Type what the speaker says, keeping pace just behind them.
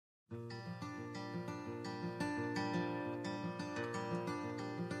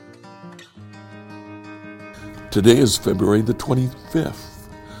Today is February the 25th.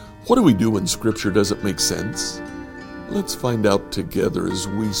 What do we do when Scripture doesn't make sense? Let's find out together as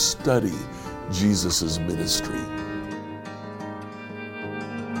we study Jesus' ministry.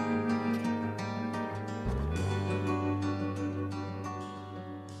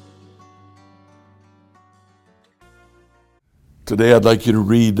 Today I'd like you to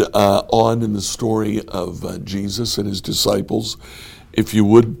read on in the story of Jesus and his disciples. If you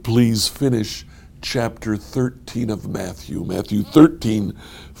would, please finish chapter 13 of Matthew. Matthew 13,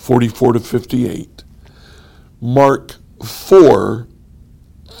 44 to 58. Mark 4,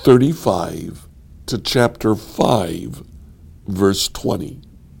 35 to chapter 5, verse 20.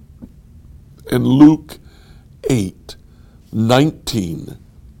 And Luke 8, 19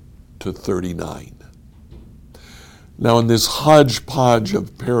 to 39. Now, in this hodgepodge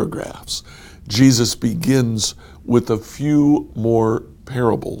of paragraphs, Jesus begins with a few more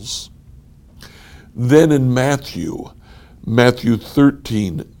parables. Then in Matthew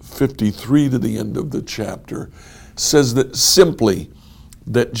 13, 53 to the end of the chapter, says that simply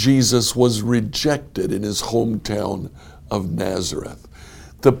that Jesus was rejected in his hometown of Nazareth.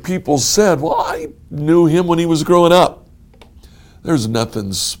 The people said, well, I knew him when he was growing up. There's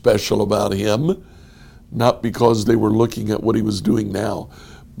nothing special about him. Not because they were looking at what he was doing now,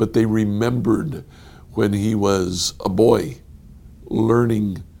 but they remembered when he was a boy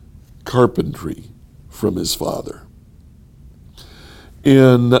learning carpentry from his father.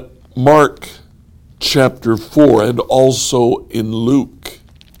 In Mark chapter 4 and also in Luke,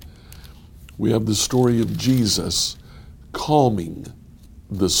 we have the story of Jesus calming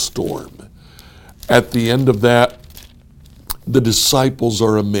the storm. At the end of that, the disciples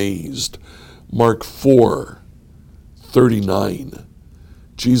are amazed. Mark 4, 39.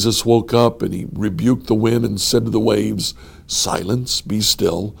 Jesus woke up and he rebuked the wind and said to the waves, "Silence, be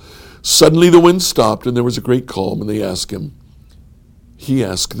still." Suddenly the wind stopped and there was a great calm, and he asked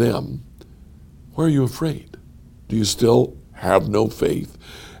them, "Why are you afraid? Do you still have no faith?"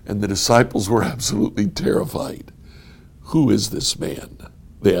 And the disciples were absolutely terrified. "Who is this man?"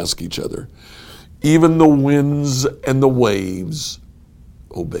 they asked each other. "Even the winds and the waves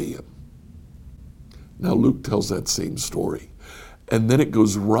obey him." Now Luke tells that same story. And then it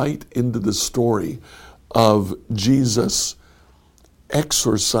goes right into the story of Jesus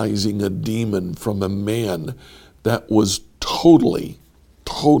exorcising a demon from a man that was totally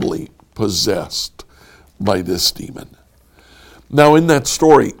possessed by this demon. Now in that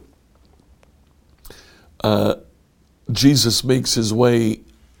story, Jesus makes his way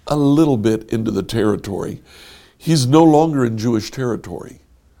a little bit into the territory. He's no longer in Jewish territory.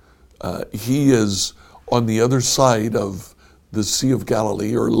 He is on the other side of the Sea of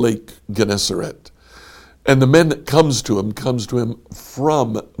Galilee, or Lake Gennesaret. And the man that comes to him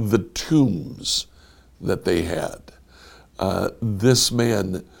from the tombs that they had. This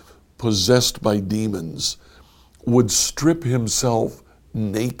man, possessed by demons, would strip himself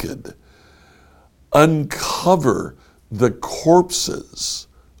naked, uncover the corpses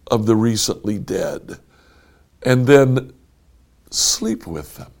of the recently dead, and then sleep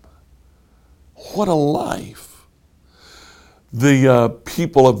with them. What a life. The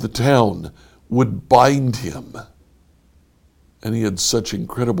people of the town would bind him, and he had such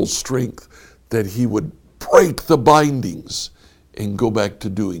incredible strength that he would break the bindings and go back to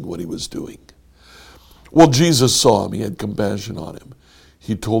doing what he was doing. Well, Jesus saw him. He had compassion on him.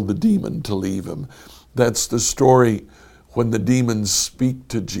 He told the demon to leave him. That's the story when the demons speak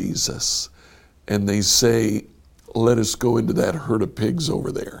to Jesus and they say, "Let us go into that herd of pigs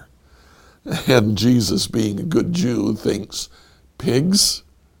over there." And Jesus, being a good Jew, thinks, pigs?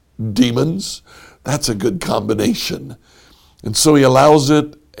 Demons? That's a good combination. And so he allows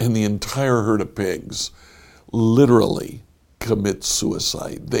it, and the entire herd of pigs literally commit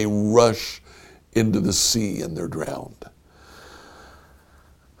suicide. They rush into the sea and they're drowned.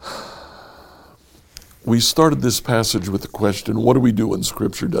 We started this passage with the question, what do we do when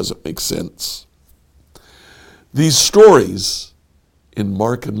Scripture doesn't make sense? These stories in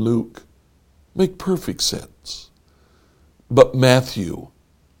Mark and Luke make perfect sense. But Matthew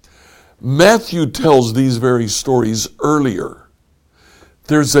tells these very stories earlier.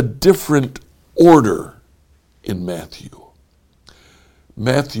 There's a different order in Matthew.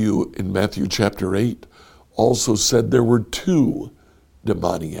 Matthew, in Matthew chapter 8, also said there were 2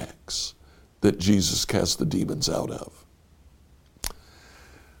 demoniacs that Jesus cast the demons out of.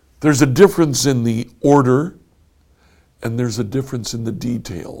 There's a difference in the order, and there's a difference in the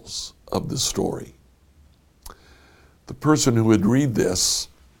details of the story. The person who would read this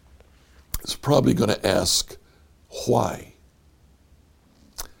is probably going to ask, why?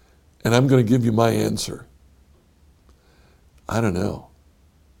 And I'm going to give you my answer. I don't know.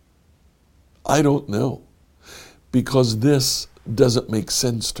 I don't know. Because this doesn't make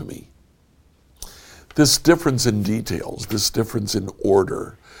sense to me. This difference in details, this difference in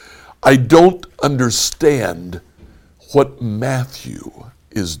order, I don't understand what Matthew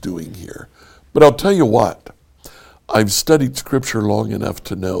is doing here. But I'll tell you what, I've studied Scripture long enough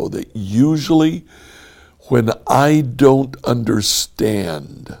to know that usually when I don't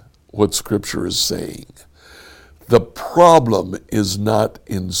understand what Scripture is saying, the problem is not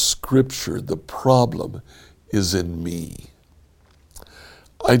in Scripture, the problem is in me.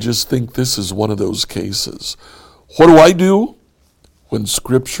 I just think this is one of those cases. What do I do when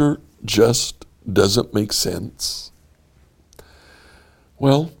Scripture just doesn't make sense?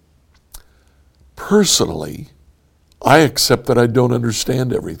 Well, personally, I accept that I don't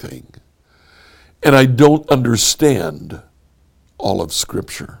understand everything. And I don't understand all of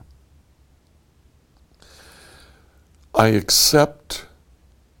Scripture. I accept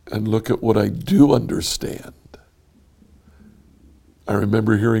and look at what I do understand. I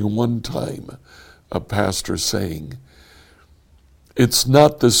remember hearing one time a pastor saying, it's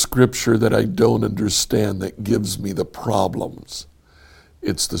not the Scripture that I don't understand that gives me the problems.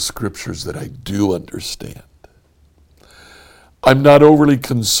 It's the Scriptures that I do understand. I'm not overly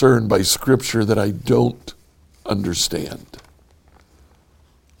concerned by Scripture that I don't understand.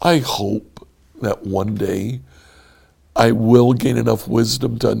 I hope that one day I will gain enough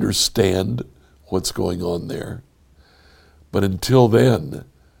wisdom to understand what's going on there. But until then,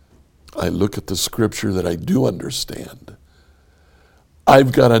 I look at the Scripture that I do understand.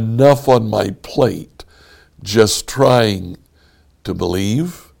 I've got enough on my plate just trying to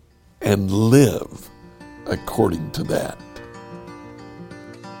believe and live according to that.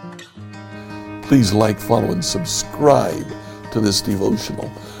 Please like, follow, and subscribe to this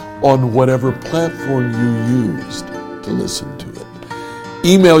devotional on whatever platform you used to listen to it.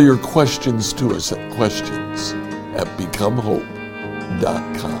 Email your questions to us at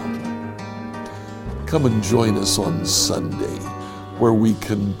questions@becomehope.com. Come and join us on Sunday where we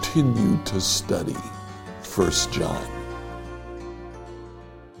continue to study 1 John.